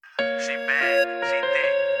She bad, she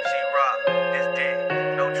thick, she rock, this dick,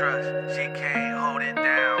 no trust. She can't hold it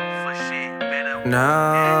down for shit. Better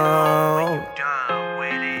No.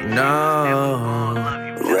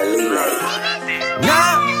 Really?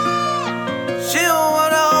 Nah, she don't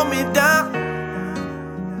wanna hold me down.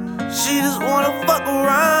 She just wanna fuck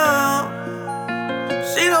around.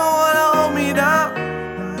 She don't wanna hold me down.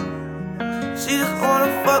 She just wanna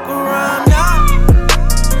fuck around. Nah,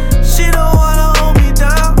 she don't wanna hold me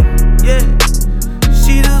down. Yeah,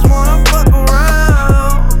 she just wanna fuck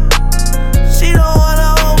around. She don't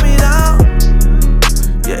wanna hold me down.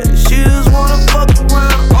 Yeah, she just wanna fuck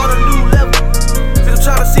around on a new level. Still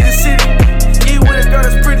tryna see the city. Get with a girl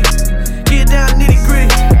that's pretty. Get down nitty gritty.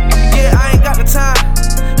 Yeah, I ain't got the time,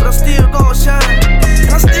 but I'm still gon' shine. And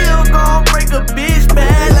I'm still gon' break a bitch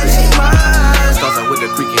bad like she mine. Starts out with the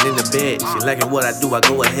creaking in the bed. She liking what I do, I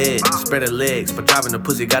go ahead. Spread her legs, but driving the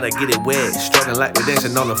pussy gotta get it wet. Struggling like we're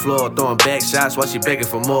dancing on the floor, throwing back shots while she begging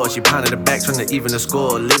for more. She pounding the back, trying to even the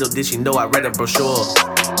score. Little did she know I read a brochure.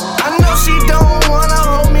 I know she don't wanna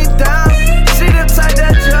hold me down. She the type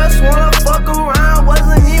that just wanna fuck around.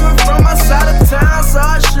 Wasn't even from my side of town, so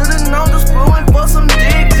I should've known just flew for some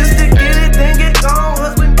dick just to get it, then get gone.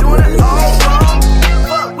 Husband doing it all wrong.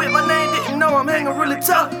 Fuck with my name, didn't know I'm hanging really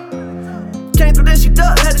tough. Came through, then she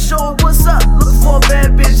ducked, had to show her what's up. Looking for a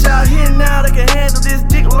bad bitch out here now that can handle this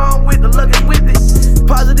dick along with the luggage with it.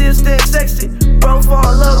 Positive, staying sexy, bro, fall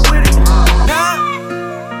in love with it. Nah,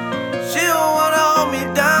 she don't wanna hold me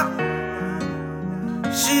down.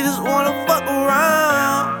 She just wanna fuck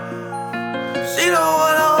around. She don't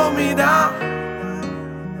wanna hold me down.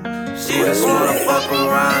 She just wanna fuck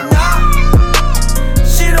around. Nah,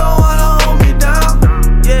 she don't wanna hold me down.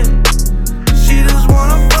 Yeah, she just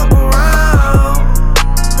wanna fuck around.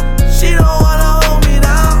 She don't wanna hold me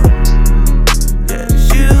down. Yeah,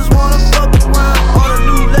 she just wanna fuck around on a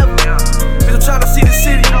new level. Still tryna see the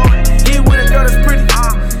city. Get with a girl that's pretty.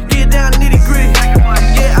 Get down nitty gritty.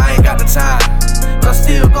 Yeah, I ain't got the time, but I'm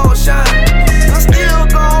still gon' shine. I'm still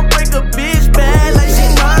gon' break a bitch bad like she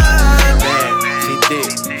mine. Bad, she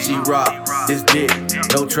thick, she rock, this dick,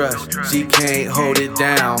 no trust. She can't hold it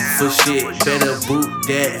down for shit. Better boot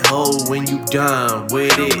that hoe when you done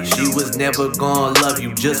with it. She was never gon' love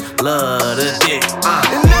you, just love the dick.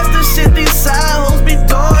 And that's the shit these side hoes be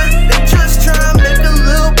doing. They just tryna make a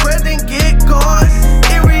little breath and get going.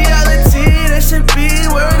 In reality, they should be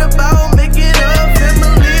worried about making a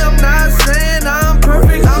family. I'm not saying I'm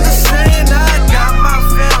perfect, I'm just saying I got my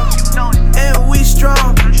fam, and we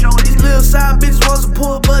strong. These little side bitches want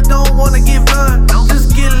support but don't wanna give none.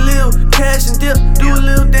 Just get a little cash and dip, do a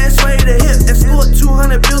little dance right to hip, and score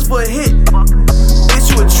 200 bills for a hit. Bitch,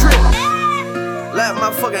 you a trip. Laugh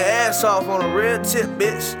my fucking ass off on a real tip,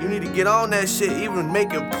 bitch. You need to get on that shit. Even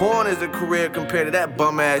making porn is a career compared to that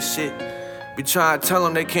bum ass shit. Be trying to tell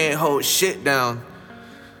them they can't hold shit down.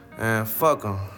 Man, fuck them.